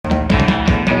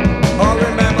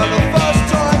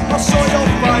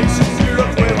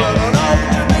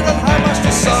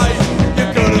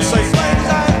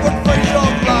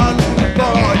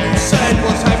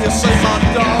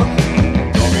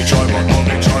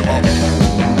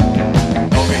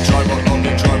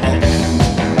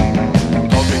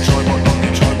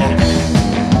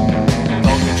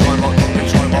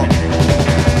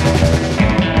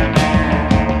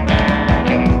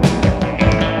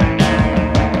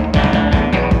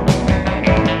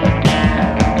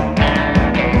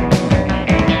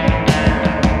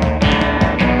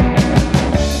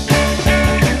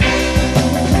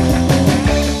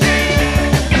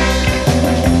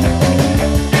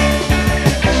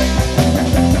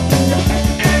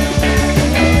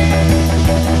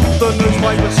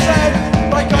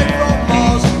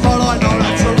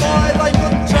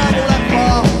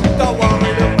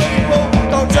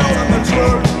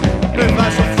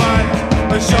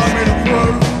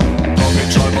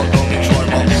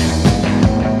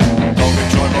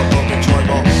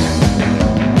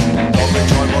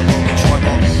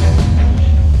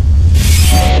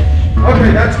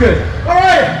good. All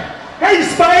right. Hey,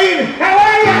 Spain, how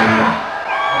are ya?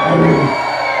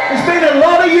 It's been a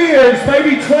lot of years,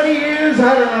 maybe 20 years,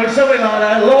 I don't know, something like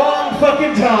that. Long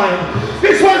fucking time.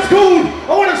 This one's called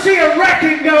I Want to See a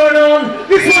Wrecking Going On.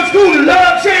 This one's called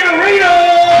Love Generator.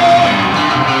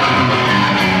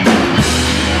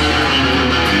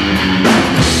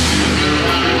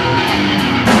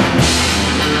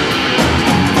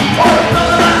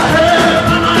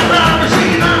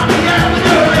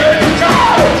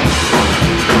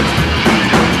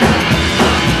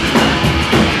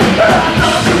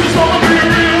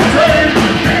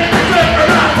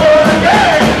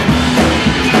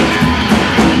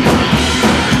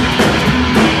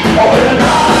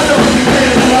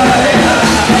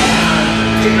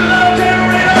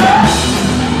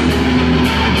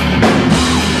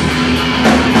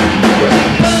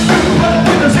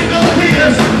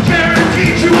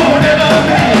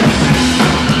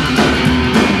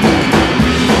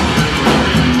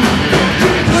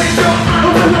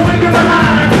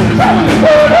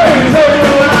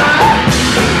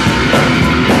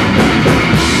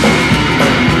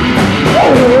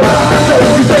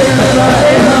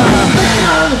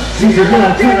 She's a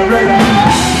love generator.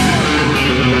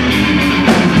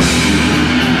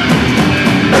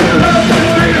 Love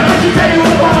generator, I can tell you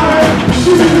why.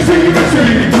 She's in the city,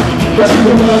 but she's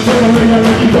a love generator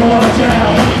if you go out of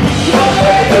town.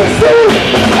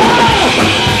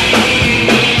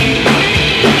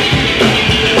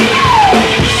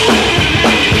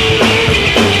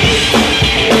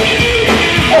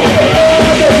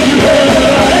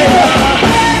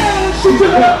 She's a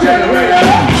love generator.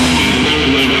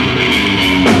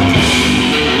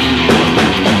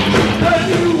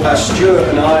 Stuart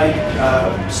and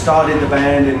I started the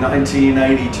band in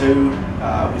 1982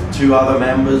 with two other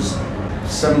members,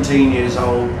 17 years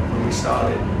old when we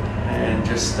started, and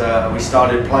just we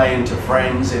started playing to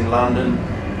friends in London,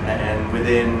 and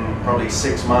within probably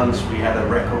 6 months we had a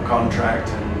record contract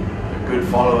and a good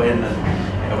following,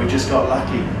 and we just got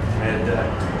lucky. And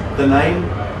the name,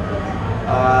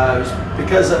 was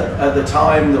because at the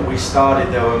time that we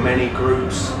started there were many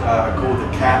groups called the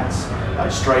Cats. Like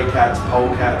stray cats,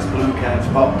 polecats, blue cats,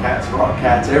 pop cats, rock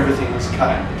cats, everything was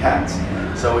cats.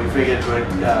 So we figured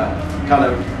we'd kind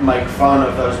of make fun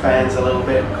of those bands a little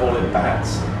bit and call it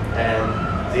Bats.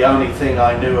 And the only thing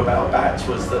I knew about Bats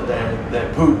was that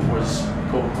their poop was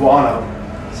called guano.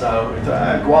 So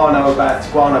guano bats,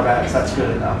 that's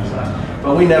good enough. So,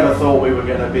 but we never thought we were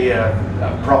going to be a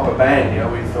proper band, you know.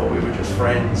 We thought we were just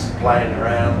friends playing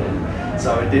around, and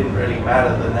so it didn't really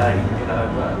matter the name, you know.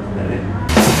 But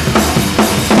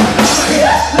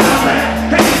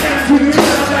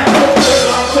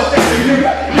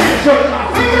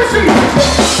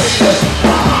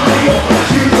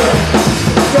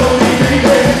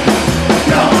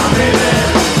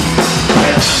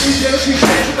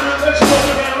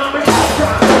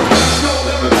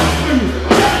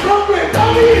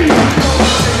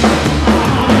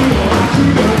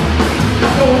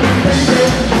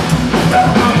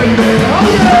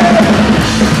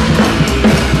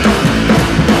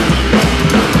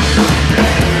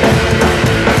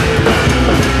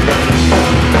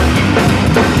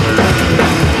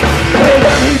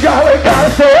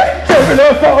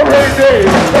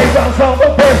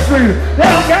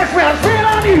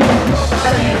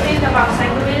What do you think about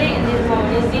psychobilly in this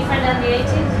moment? Is different than the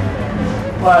 80s?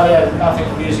 Well, yeah, I think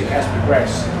music has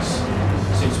progressed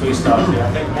since we started.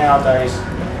 I think nowadays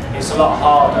it's a lot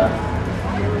harder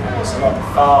and it's a lot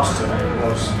faster than it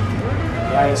was in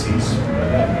the 80s.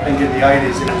 I think in the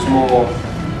 80s it was more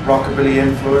rockabilly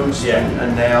influenced, yeah,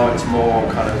 and now it's more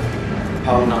kind of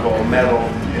punk or metal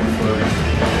influenced.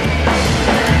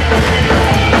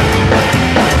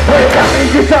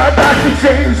 Guitar back to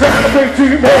chains and a big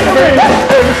too many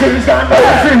ever since I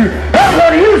met you. And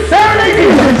what are you selling?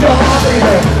 You're my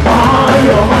baby,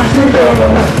 you're my sugar.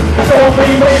 Don't be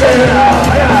baby, you're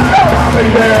my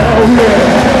baby, oh yeah.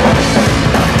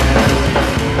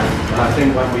 I think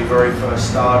when we very first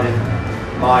started,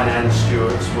 mine and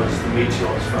Stuart's was the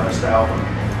Meteors' first album.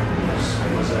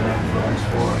 It was an influence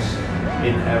for us.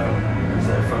 In Heaven was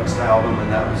their first album,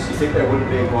 and that was. You think there wouldn't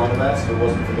be a Guano Bats if it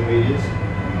wasn't for the Meteors?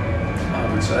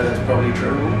 I would say that's probably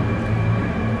true.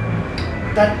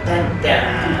 Good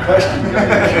question.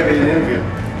 Should be an interview.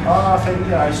 I think,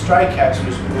 you know, Stray Cats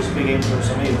was a big influence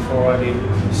on me before I did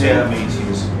see the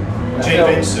Meteors. Gene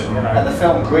Vincent, you know. And the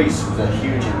film Grease was a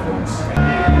huge influence.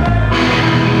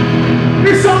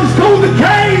 This song's called The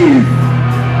Cave!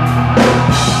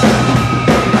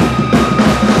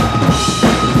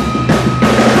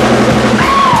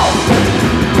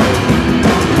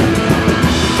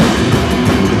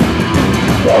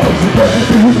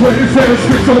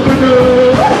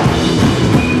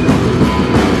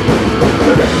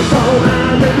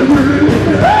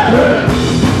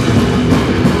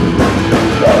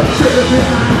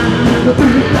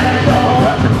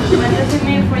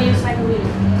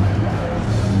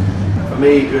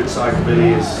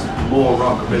 psychobilly is more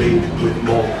rockabilly with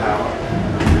more power.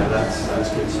 Yeah, that's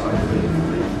good psychobilly for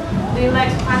me. Do you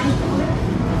like Spanish music?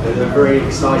 They're very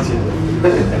excited.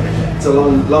 It's a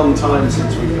long time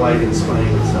since we played in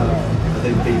Spain, so I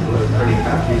think people are pretty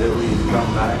happy that we've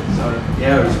come back. So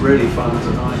yeah, it was really fun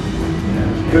tonight.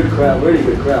 Yeah. Good crowd, really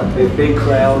good crowd. Big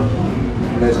crowd.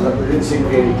 There didn't seem to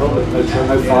be any problem. No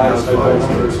fires, no bombs.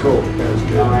 It was cool. That was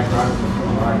good.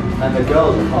 And the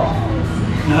girls are hot.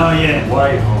 Oh yeah.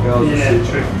 Way hot. Girls are Yeah, super.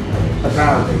 true.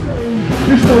 Apparently.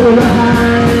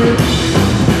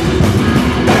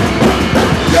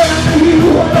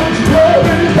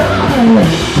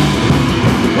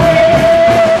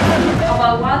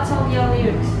 About what's on your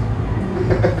lyrics?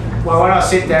 Well, when I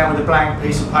sit down with a blank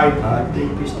piece of paper,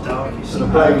 Deepest, darkest. And a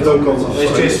blank look on my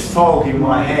there's face. just fog in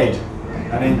my head,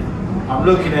 and then I'm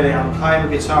looking at it, I'm playing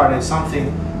the guitar, and then something,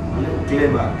 a little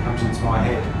glimmer comes into my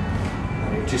head,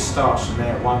 and it just starts from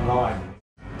there, one line.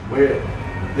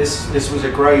 This was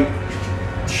a great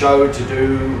show to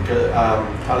do,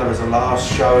 kind of as a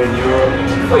last show in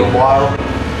Europe for a while.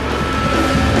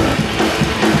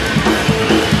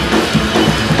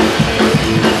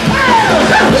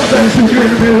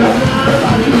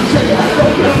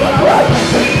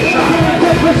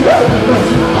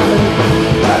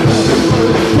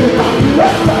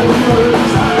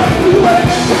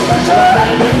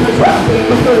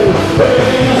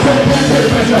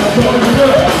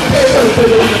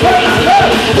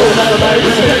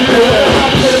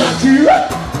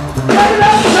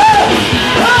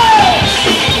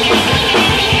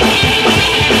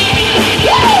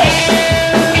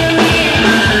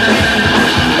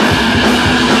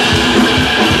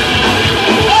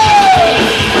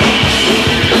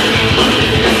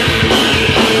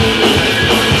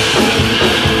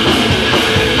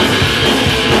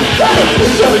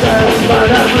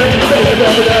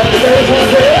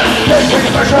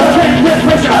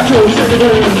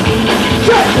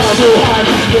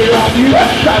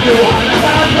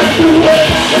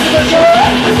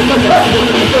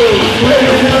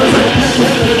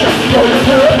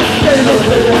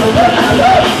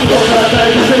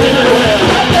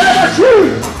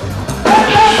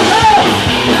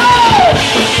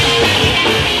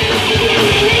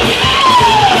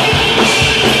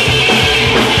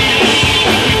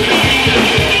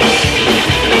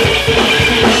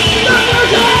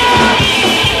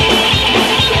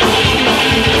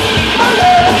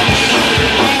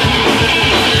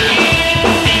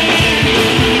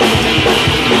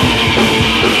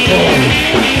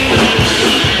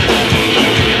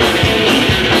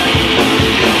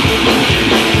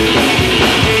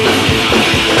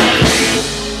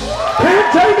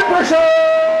 Can't take the pressure!